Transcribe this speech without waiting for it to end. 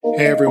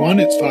Hey everyone,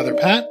 it's Father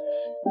Pat,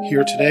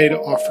 here today to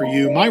offer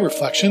you my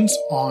reflections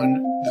on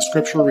the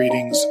scripture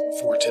readings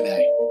for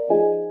today.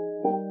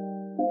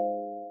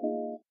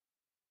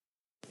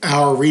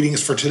 Our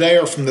readings for today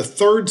are from the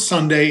third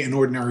Sunday in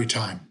Ordinary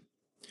Time.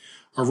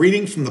 A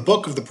reading from the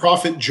book of the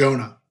prophet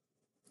Jonah.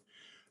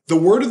 The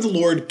word of the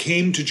Lord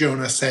came to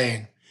Jonah,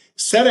 saying,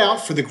 "Set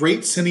out for the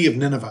great city of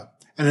Nineveh,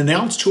 and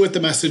announce to it the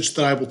message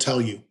that I will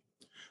tell you."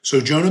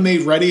 So Jonah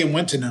made ready and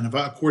went to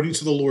Nineveh according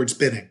to the Lord's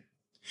bidding.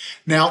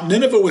 Now,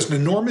 Nineveh was an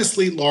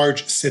enormously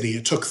large city.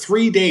 It took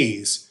 3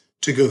 days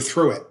to go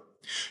through it.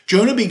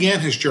 Jonah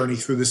began his journey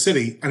through the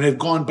city and had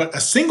gone but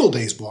a single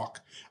day's walk,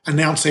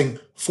 announcing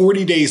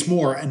 40 days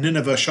more and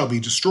Nineveh shall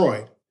be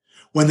destroyed.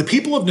 When the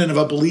people of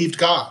Nineveh believed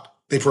God,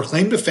 they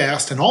proclaimed a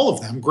fast, and all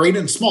of them, great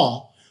and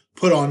small,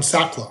 put on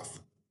sackcloth.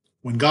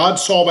 When God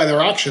saw by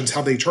their actions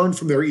how they turned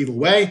from their evil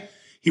way,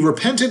 he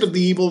repented of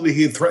the evil that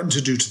he had threatened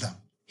to do to them.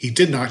 He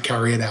did not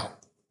carry it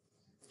out.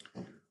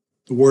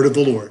 The word of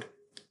the Lord.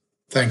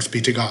 Thanks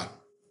be to God.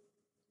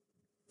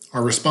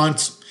 Our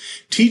response,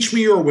 teach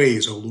me your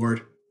ways, O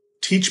Lord.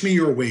 Teach me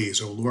your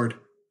ways, O Lord.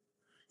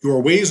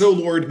 Your ways, O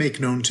Lord, make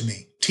known to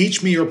me.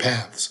 Teach me your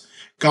paths.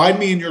 Guide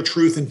me in your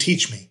truth and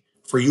teach me,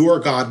 for you are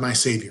God, my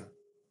Savior.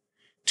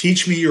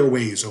 Teach me your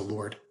ways, O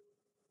Lord.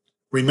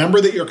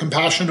 Remember that your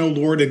compassion, O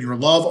Lord, and your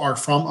love are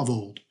from of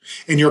old.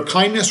 In your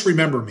kindness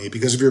remember me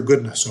because of your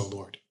goodness, O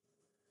Lord.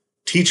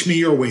 Teach me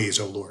your ways,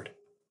 O Lord.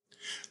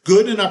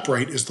 Good and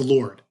upright is the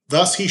Lord.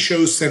 Thus he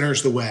shows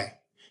sinners the way.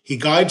 He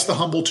guides the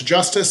humble to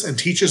justice and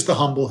teaches the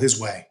humble his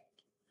way.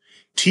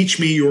 Teach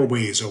me your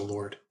ways, O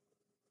Lord.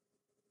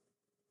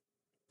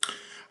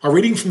 A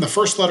reading from the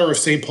first letter of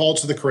St. Paul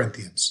to the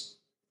Corinthians.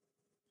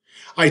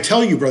 I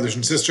tell you, brothers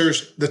and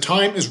sisters, the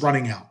time is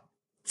running out.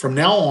 From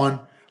now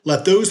on,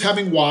 let those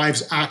having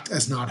wives act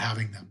as not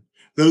having them,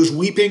 those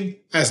weeping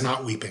as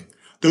not weeping,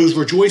 those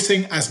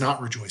rejoicing as not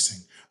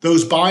rejoicing,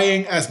 those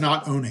buying as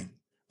not owning,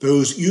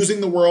 those using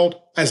the world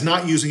as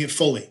not using it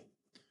fully.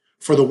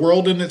 For the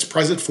world in its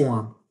present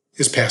form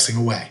is passing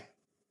away.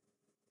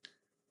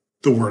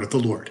 The word of the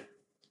Lord.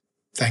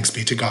 Thanks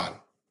be to God.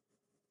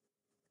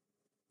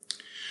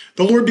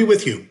 The Lord be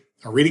with you.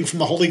 A reading from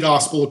the Holy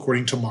Gospel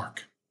according to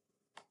Mark.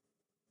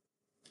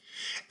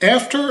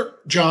 After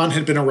John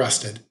had been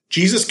arrested,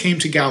 Jesus came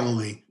to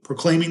Galilee,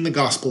 proclaiming the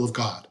gospel of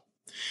God.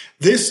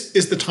 This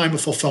is the time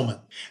of fulfillment.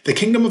 The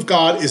kingdom of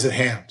God is at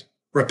hand.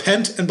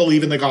 Repent and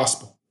believe in the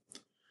gospel.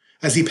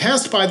 As he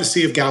passed by the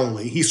Sea of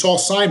Galilee, he saw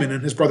Simon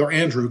and his brother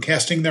Andrew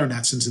casting their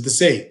nets into the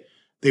sea.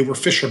 They were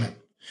fishermen.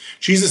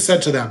 Jesus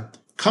said to them,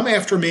 "Come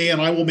after me,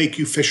 and I will make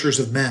you fishers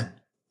of men."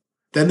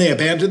 Then they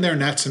abandoned their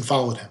nets and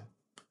followed him.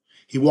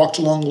 He walked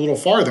along a little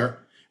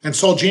farther and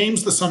saw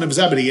James the son of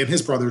Zebedee and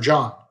his brother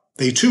John.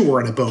 They too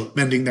were in a boat,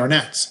 mending their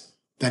nets.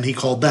 Then he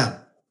called them.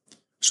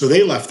 So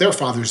they left their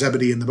father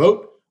Zebedee in the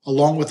boat,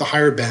 along with the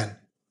hired men,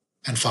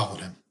 and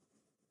followed him.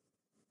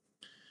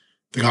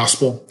 The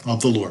Gospel of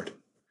the Lord.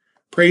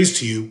 Praise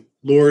to you,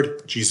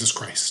 Lord Jesus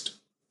Christ.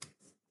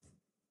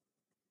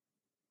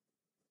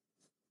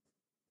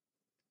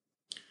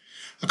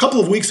 A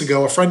couple of weeks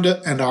ago, a friend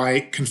and I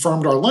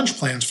confirmed our lunch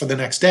plans for the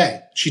next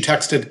day. She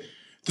texted,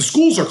 "The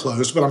schools are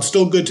closed, but I'm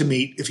still good to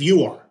meet if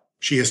you are."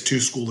 She has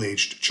 2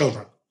 school-aged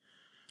children.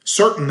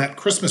 Certain that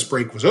Christmas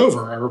break was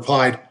over, I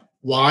replied,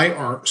 "Why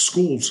are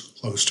schools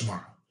closed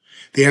tomorrow?"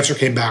 The answer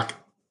came back,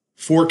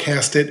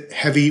 "Forecasted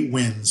heavy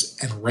winds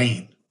and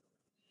rain."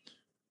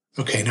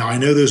 Okay, now I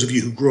know those of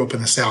you who grew up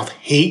in the South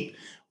hate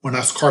when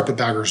us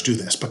carpetbaggers do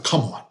this, but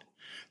come on.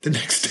 The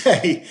next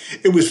day,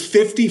 it was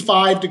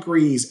 55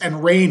 degrees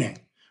and raining,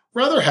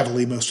 rather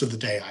heavily most of the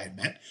day, I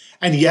admit.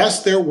 And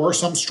yes, there were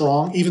some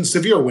strong, even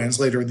severe winds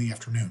later in the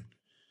afternoon.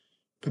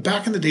 But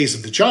back in the days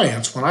of the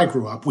Giants, when I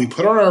grew up, we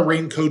put on our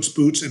raincoats,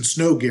 boots, and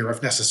snow gear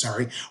if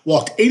necessary,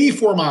 walked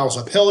 84 miles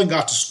uphill and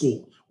got to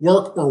school,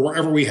 work, or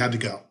wherever we had to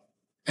go.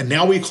 And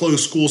now we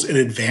close schools in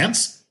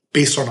advance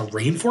based on a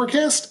rain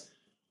forecast?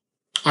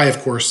 I,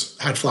 of course,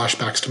 had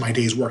flashbacks to my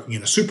days working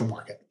in a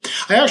supermarket.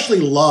 I actually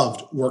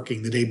loved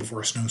working the day before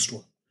a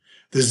snowstorm.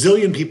 The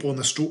zillion people in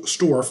the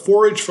store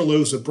foraged for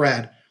loaves of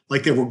bread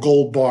like they were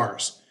gold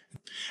bars.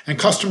 And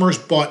customers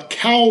bought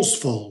cows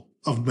full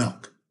of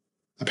milk.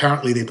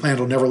 Apparently, they planned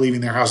on never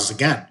leaving their houses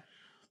again.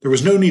 There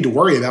was no need to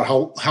worry about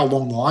how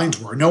long the lines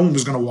were. No one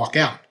was going to walk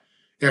out.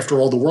 After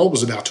all, the world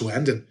was about to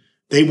end, and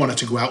they wanted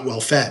to go out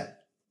well-fed.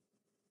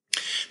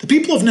 The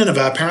people of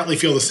Nineveh apparently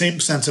feel the same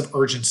sense of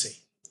urgency.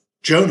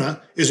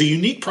 Jonah is a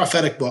unique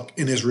prophetic book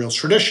in Israel's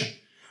tradition.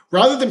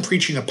 Rather than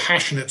preaching a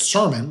passionate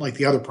sermon like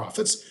the other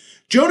prophets,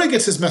 Jonah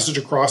gets his message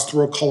across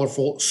through a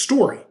colorful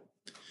story.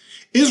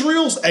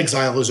 Israel's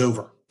exile is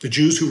over. The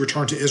Jews who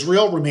return to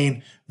Israel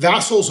remain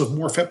vassals of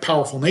more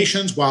powerful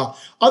nations, while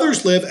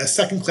others live as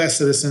second-class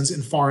citizens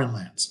in foreign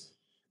lands.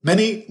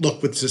 Many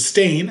look with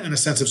disdain and a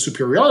sense of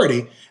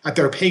superiority at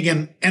their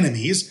pagan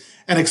enemies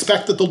and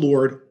expect that the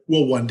Lord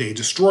will one day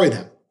destroy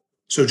them.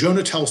 So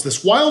Jonah tells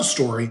this wild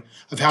story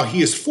of how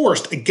he is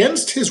forced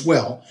against his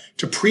will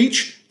to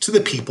preach to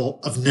the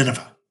people of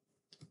Nineveh.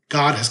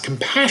 God has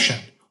compassion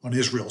on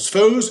Israel's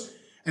foes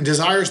and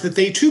desires that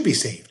they too be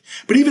saved.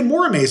 But even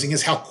more amazing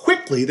is how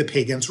quickly the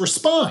pagans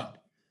respond.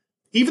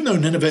 Even though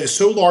Nineveh is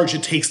so large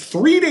it takes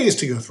 3 days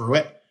to go through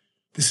it,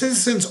 the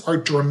citizens are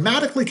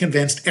dramatically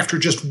convinced after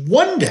just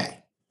 1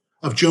 day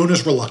of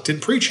Jonah's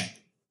reluctant preaching.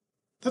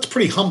 That's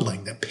pretty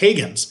humbling that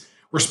pagans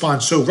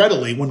respond so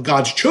readily when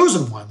God's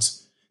chosen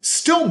ones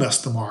still miss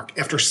the mark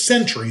after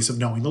centuries of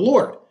knowing the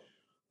Lord.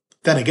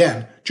 Then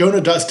again,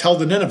 Jonah does tell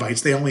the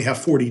Ninevites they only have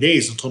 40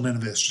 days until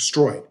Nineveh is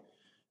destroyed.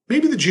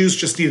 Maybe the Jews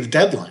just need a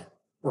deadline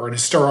or an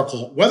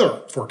hysterical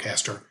weather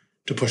forecaster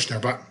to push their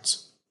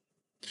buttons.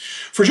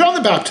 For John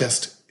the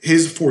Baptist,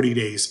 his 40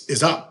 days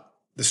is up.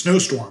 The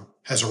snowstorm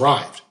has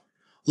arrived.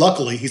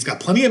 Luckily, he's got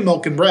plenty of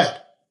milk and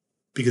bread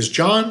because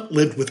John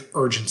lived with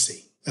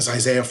urgency, as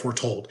Isaiah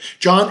foretold.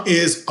 John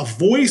is a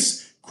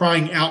voice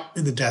crying out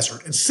in the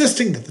desert,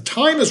 insisting that the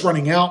time is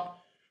running out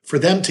for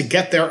them to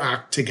get their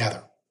act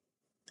together.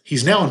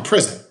 He's now in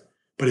prison,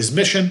 but his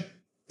mission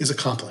is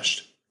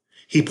accomplished.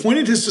 He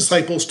pointed his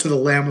disciples to the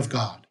Lamb of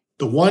God,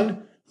 the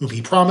one whom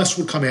he promised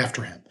would come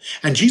after him.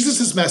 And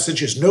Jesus'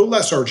 message is no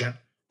less urgent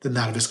than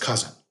that of his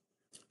cousin.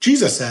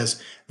 Jesus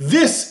says,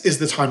 "This is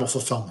the time of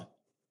fulfillment.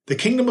 The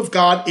kingdom of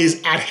God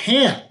is at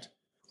hand.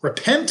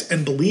 Repent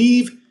and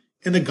believe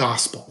in the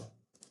gospel."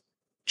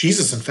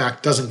 Jesus, in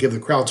fact, doesn't give the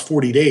crowds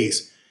 40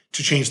 days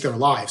to change their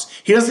lives.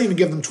 He doesn't even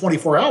give them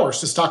 24 hours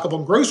to stock up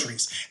on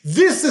groceries.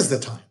 This is the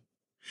time.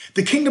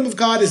 The kingdom of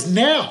God is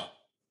now.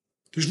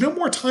 There's no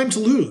more time to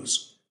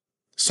lose.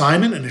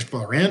 Simon and his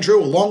brother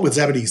Andrew, along with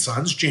Zebedee's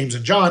sons, James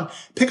and John,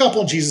 pick up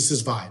on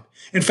Jesus' vibe.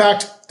 In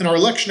fact, in our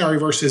lectionary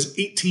verses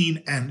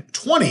 18 and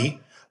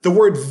 20, the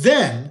word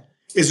then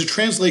is a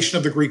translation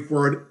of the Greek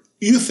word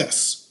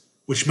euthys,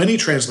 which many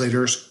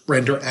translators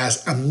render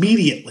as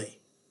immediately.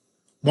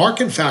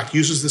 Mark, in fact,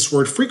 uses this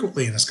word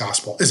frequently in his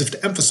gospel, as if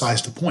to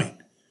emphasize the point.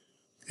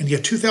 And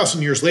yet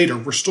 2,000 years later,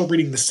 we're still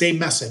reading the same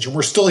message, and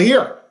we're still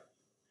here.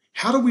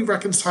 How do we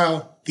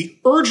reconcile the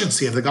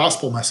urgency of the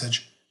gospel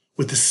message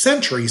with the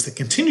centuries that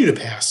continue to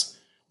pass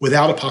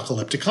without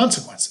apocalyptic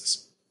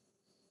consequences?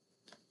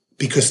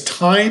 Because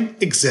time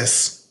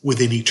exists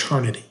within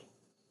eternity.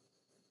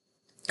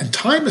 And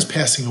time is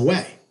passing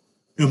away,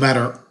 no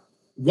matter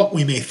what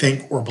we may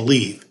think or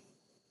believe.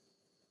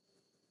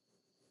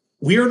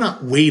 We are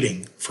not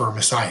waiting for a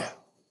Messiah.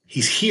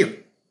 He's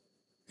here.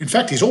 In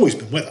fact, he's always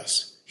been with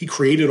us. He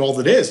created all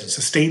that is and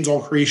sustains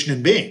all creation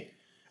in being,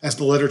 as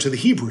the letter to the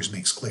Hebrews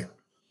makes clear.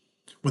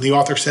 When the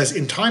author says,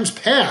 "In times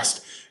past,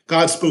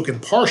 God spoke in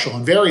partial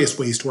and various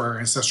ways to our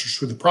ancestors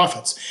through the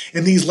prophets.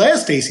 In these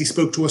last days, he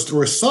spoke to us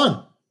through his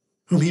Son,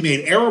 whom he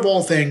made heir of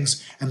all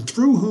things, and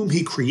through whom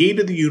he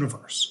created the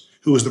universe,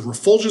 who is the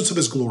refulgence of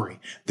his glory,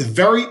 the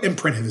very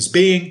imprint of his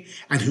being,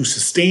 and who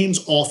sustains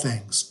all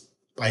things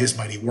by his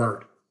mighty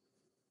word."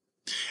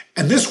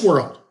 And this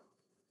world,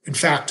 in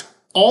fact,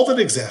 all that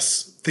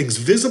exists, things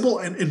visible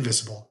and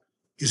invisible,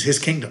 is his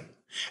kingdom.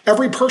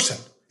 Every person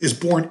is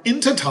born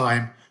into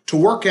time to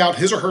work out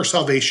his or her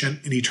salvation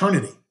in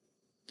eternity.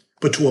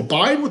 But to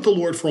abide with the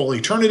Lord for all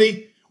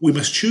eternity, we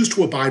must choose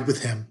to abide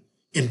with him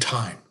in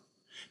time.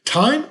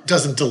 Time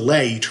doesn't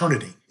delay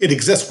eternity. It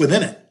exists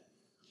within it.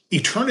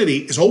 Eternity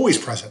is always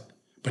present,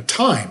 but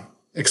time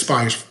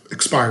expires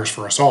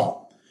for us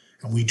all.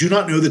 And we do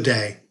not know the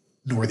day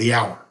nor the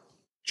hour.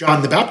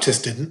 John the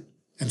Baptist didn't,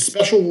 and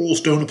special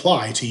rules don't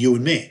apply to you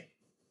and me.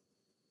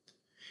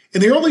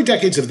 In the early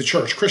decades of the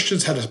church,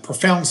 Christians had a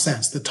profound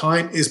sense that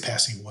time is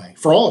passing away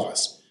for all of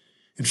us.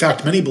 In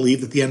fact, many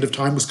believed that the end of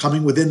time was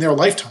coming within their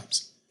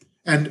lifetimes.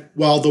 And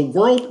while the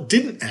world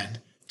didn't end,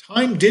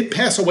 time did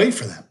pass away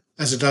for them,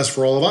 as it does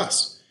for all of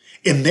us.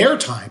 In their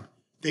time,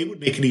 they would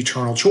make an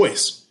eternal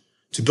choice,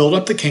 to build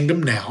up the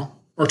kingdom now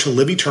or to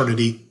live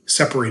eternity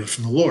separated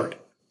from the Lord.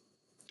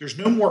 There's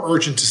no more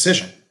urgent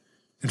decision.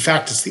 In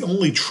fact, it's the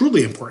only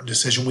truly important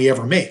decision we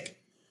ever make,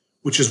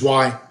 which is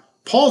why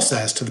Paul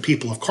says to the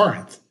people of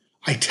Corinth,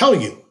 "I tell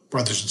you,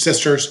 brothers and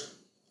sisters,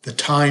 the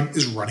time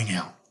is running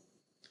out."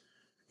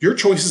 Your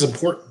choice is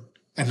important,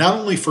 and not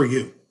only for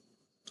you.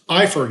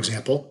 I, for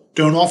example,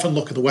 don't often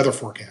look at the weather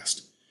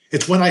forecast.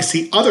 It's when I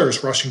see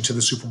others rushing to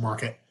the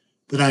supermarket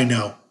that I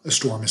know a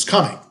storm is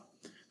coming.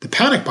 The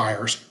panic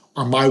buyers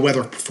are my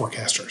weather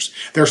forecasters.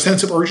 Their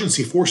sense of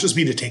urgency forces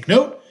me to take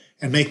note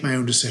and make my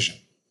own decision.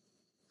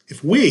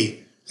 If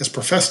we, as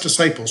professed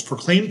disciples,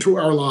 proclaim through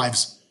our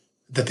lives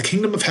that the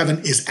kingdom of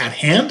heaven is at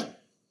hand,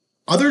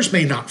 others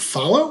may not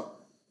follow,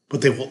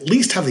 but they will at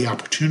least have the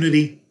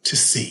opportunity to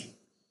see.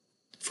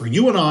 For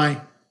you and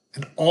I,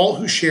 and all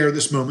who share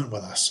this moment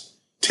with us,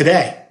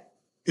 today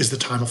is the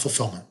time of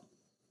fulfillment,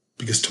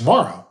 because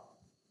tomorrow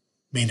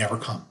may never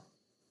come.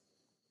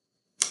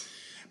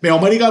 May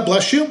Almighty God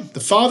bless you, the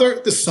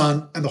Father, the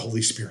Son, and the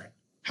Holy Spirit.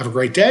 Have a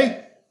great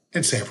day,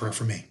 and say a prayer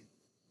for me.